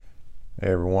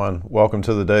Hey everyone, welcome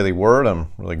to the Daily Word. I'm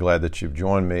really glad that you've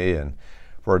joined me. And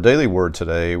for our Daily Word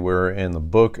today, we're in the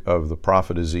book of the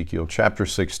prophet Ezekiel, chapter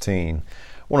 16.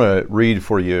 I want to read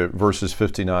for you verses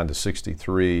 59 to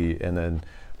 63, and then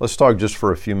let's talk just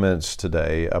for a few minutes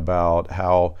today about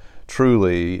how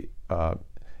truly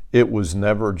it was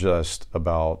never just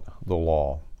about the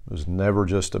law. It was never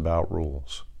just about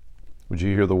rules. Would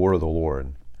you hear the word of the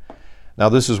Lord? Now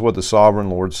this is what the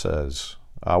sovereign Lord says: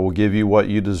 I will give you what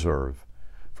you deserve,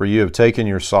 for you have taken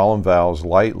your solemn vows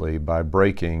lightly by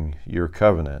breaking your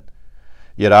covenant.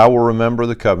 Yet I will remember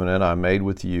the covenant I made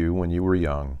with you when you were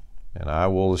young, and I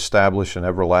will establish an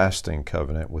everlasting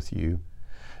covenant with you.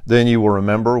 Then you will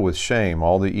remember with shame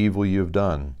all the evil you have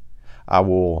done. I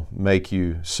will make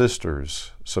your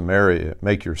sisters, Samaria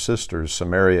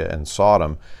and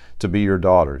Sodom, to be your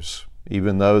daughters,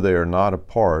 even though they are not a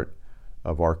part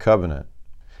of our covenant.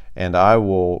 And I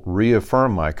will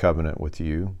reaffirm my covenant with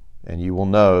you, and you will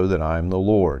know that I am the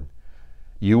Lord.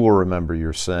 You will remember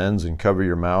your sins and cover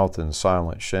your mouth in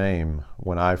silent shame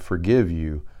when I forgive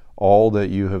you all that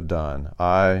you have done.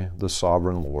 I, the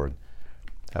sovereign Lord,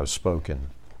 have spoken.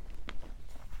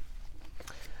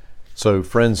 So,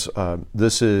 friends,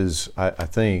 this is, I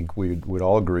think we'd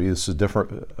all agree, this is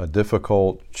a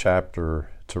difficult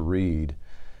chapter to read.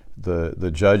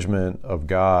 The judgment of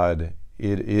God,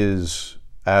 it is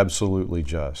absolutely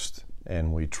just.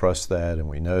 And we trust that and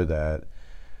we know that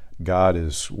God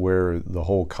is where the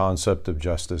whole concept of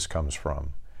justice comes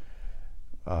from.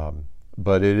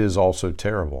 But it is also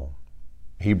terrible.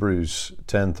 Hebrews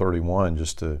 10:31,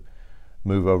 just to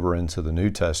move over into the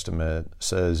New Testament,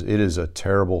 says it is a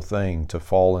terrible thing to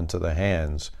fall into the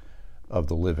hands of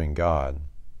the living God.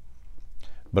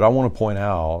 But I want to point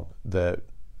out that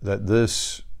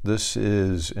this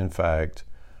is, in fact,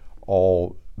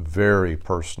 all very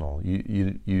personal.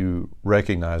 You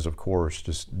recognize, of course,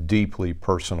 just deeply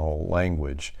personal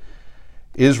language.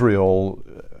 Israel,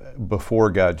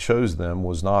 before God chose them,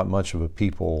 was not much of a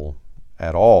people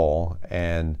at all,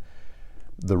 and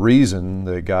the reason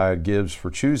that God gives for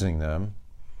choosing them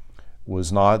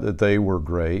was not that they were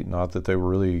great, not that they were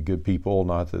really good people,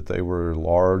 not that they were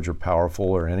large or powerful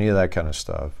or any of that kind of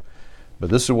stuff.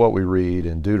 But this is what we read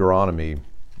in Deuteronomy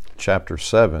chapter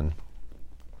 7,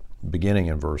 beginning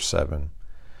in verse 7.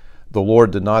 The Lord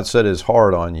did not set his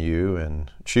heart on you and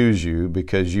choose you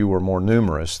because you were more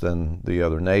numerous than the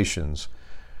other nations,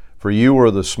 for you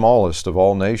were the smallest of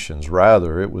all nations.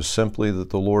 Rather, it was simply that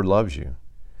the Lord loves you,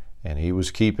 and he was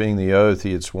keeping the oath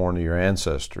he had sworn to your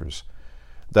ancestors.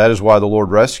 That is why the Lord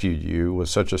rescued you with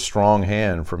such a strong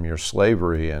hand from your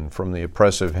slavery and from the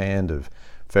oppressive hand of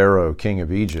Pharaoh, king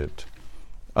of Egypt.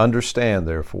 Understand,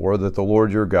 therefore, that the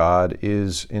Lord your God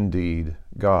is indeed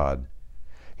God.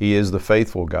 He is the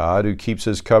faithful God who keeps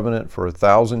his covenant for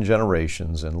 1,000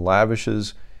 generations and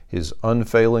lavishes his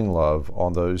unfailing love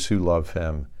on those who love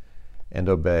him and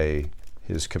obey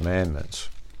his commandments.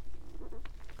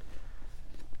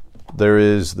 There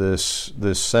is this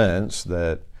sense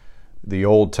that the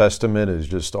Old Testament is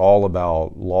just all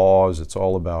about laws, it's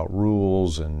all about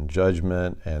rules and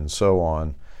judgment and so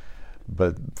on.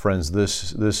 But friends,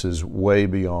 this is way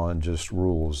beyond just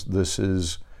rules. This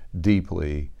is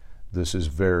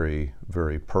very,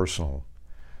 very personal.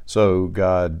 So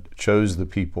God chose the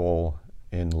people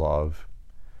in love.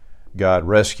 God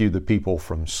rescued the people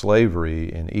from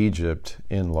slavery in Egypt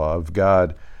in love.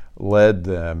 God led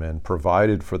them and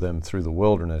provided for them through the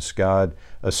wilderness. God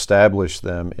established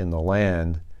them in the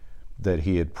land that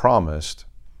he had promised.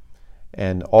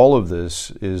 And all of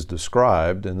this is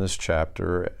described in this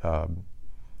chapter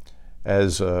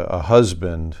as a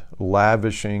husband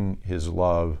lavishing his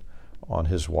love on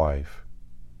his wife.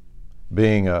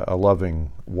 Being a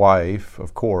loving wife,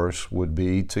 of course, would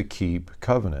be to keep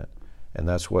covenant. And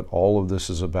that's what all of this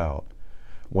is about.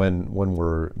 When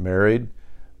we're married,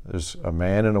 there's a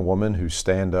man and a woman who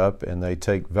stand up and they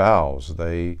take vows.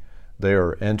 They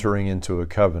are entering into a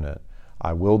covenant.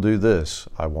 I will do this.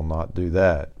 I will not do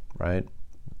that, right?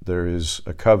 There is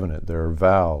a covenant. There are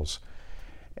vows.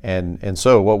 And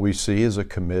so what we see is a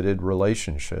committed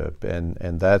relationship.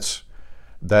 And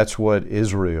that's what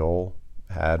Israel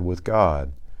had with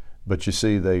God. But you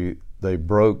see, they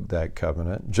broke that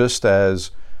covenant, just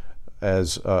as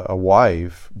a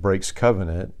wife breaks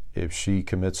covenant if she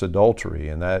commits adultery.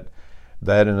 And that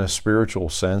in a spiritual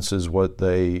sense is what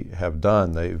they have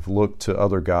done. They've looked to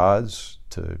other gods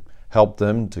to help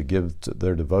them, to give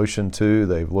their devotion to.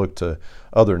 They've looked to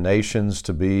other nations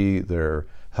to be their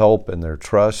help and their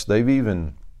trust. They've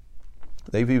even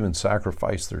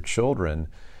sacrificed their children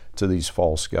to these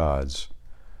false gods.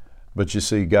 But you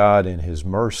see, God in his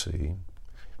mercy,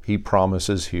 he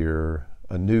promises here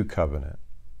a new covenant,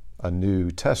 a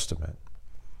new testament.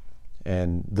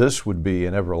 And this would be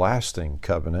an everlasting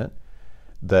covenant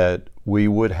that we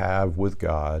would have with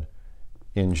God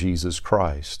in Jesus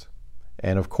Christ.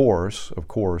 And of course,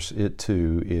 it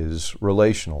too is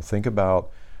relational. Think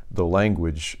about the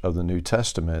language of the New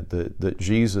Testament that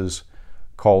Jesus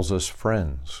calls us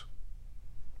friends.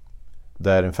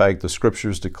 That in fact the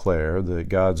scriptures declare that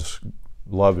God's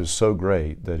love is so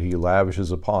great that he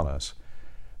lavishes upon us,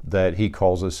 that he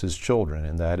calls us his children,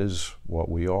 and that is what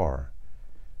we are.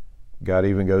 God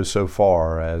even goes so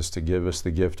far as to give us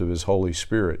the gift of his Holy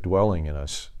Spirit dwelling in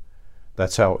us.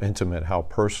 That's how intimate, how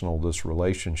personal this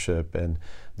relationship, and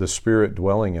the Spirit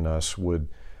dwelling in us would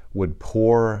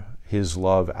pour his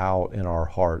love out in our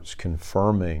hearts,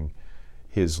 confirming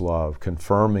his love,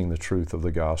 confirming the truth of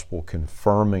the gospel,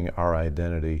 confirming our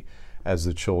identity as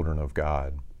the children of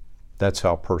God. That's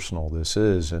how personal this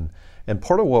is. And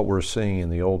part of what we're seeing in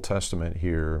the Old Testament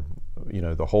here,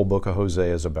 the whole book of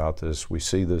Hosea is about this. We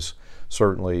see this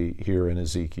certainly here in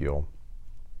Ezekiel,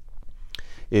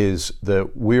 is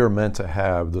that we are meant to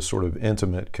have the sort of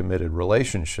intimate, committed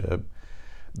relationship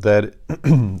that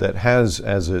that has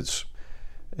as its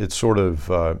sort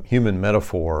of human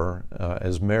metaphor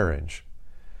as marriage,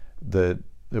 that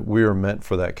we are meant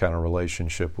for that kind of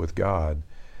relationship with God.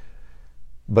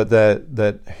 But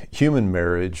that human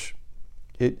marriage,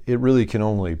 it really can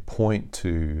only point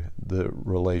to the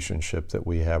relationship that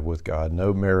we have with God.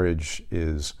 No marriage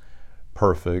is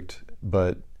perfect,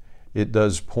 but it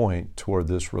does point toward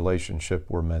this relationship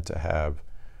we're meant to have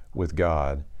with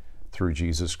God through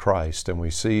Jesus Christ. And we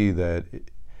see that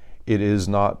it is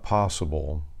not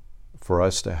possible for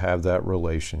us to have that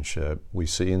relationship we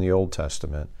see in the Old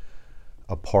Testament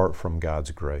apart from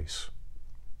God's grace,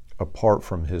 apart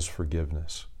from his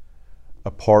forgiveness,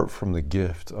 apart from the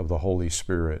gift of the Holy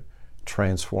Spirit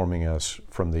transforming us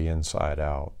from the inside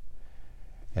out.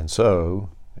 And so,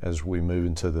 as we move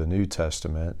into the New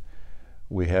Testament,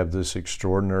 we have this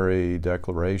extraordinary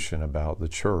declaration about the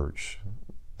church,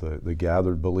 the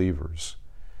gathered believers,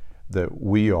 that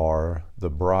we are the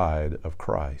bride of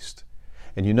Christ.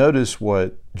 And you notice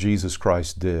what Jesus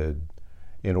Christ did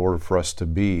in order for us to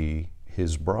be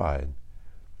his bride.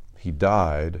 He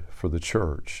died for the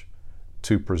church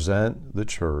to present the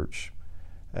church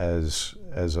as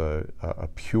a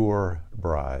pure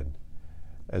bride,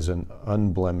 as an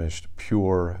unblemished,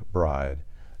 pure bride.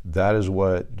 That is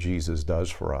what Jesus does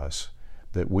for us,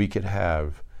 that we could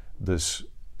have this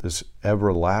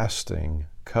everlasting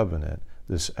covenant,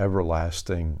 this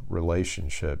everlasting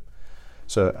relationship.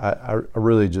 So I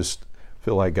really just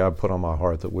feel like God put on my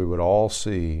heart that we would all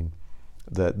see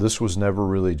that this was never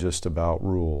really just about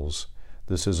rules.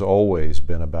 This has always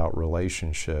been about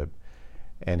relationship.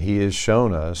 And he has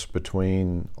shown us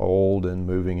between Old and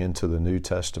moving into the New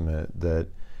Testament that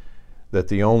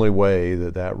the only way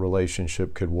that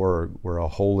relationship could work, where a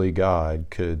holy God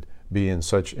could be in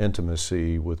such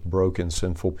intimacy with broken,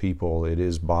 sinful people, it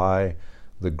is by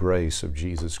the grace of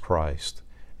Jesus Christ.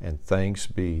 And thanks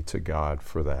be to God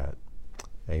for that.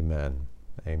 Amen.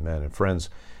 Amen. And friends,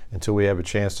 until we have a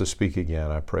chance to speak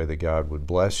again, I pray that God would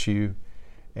bless you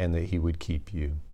and that he would keep you.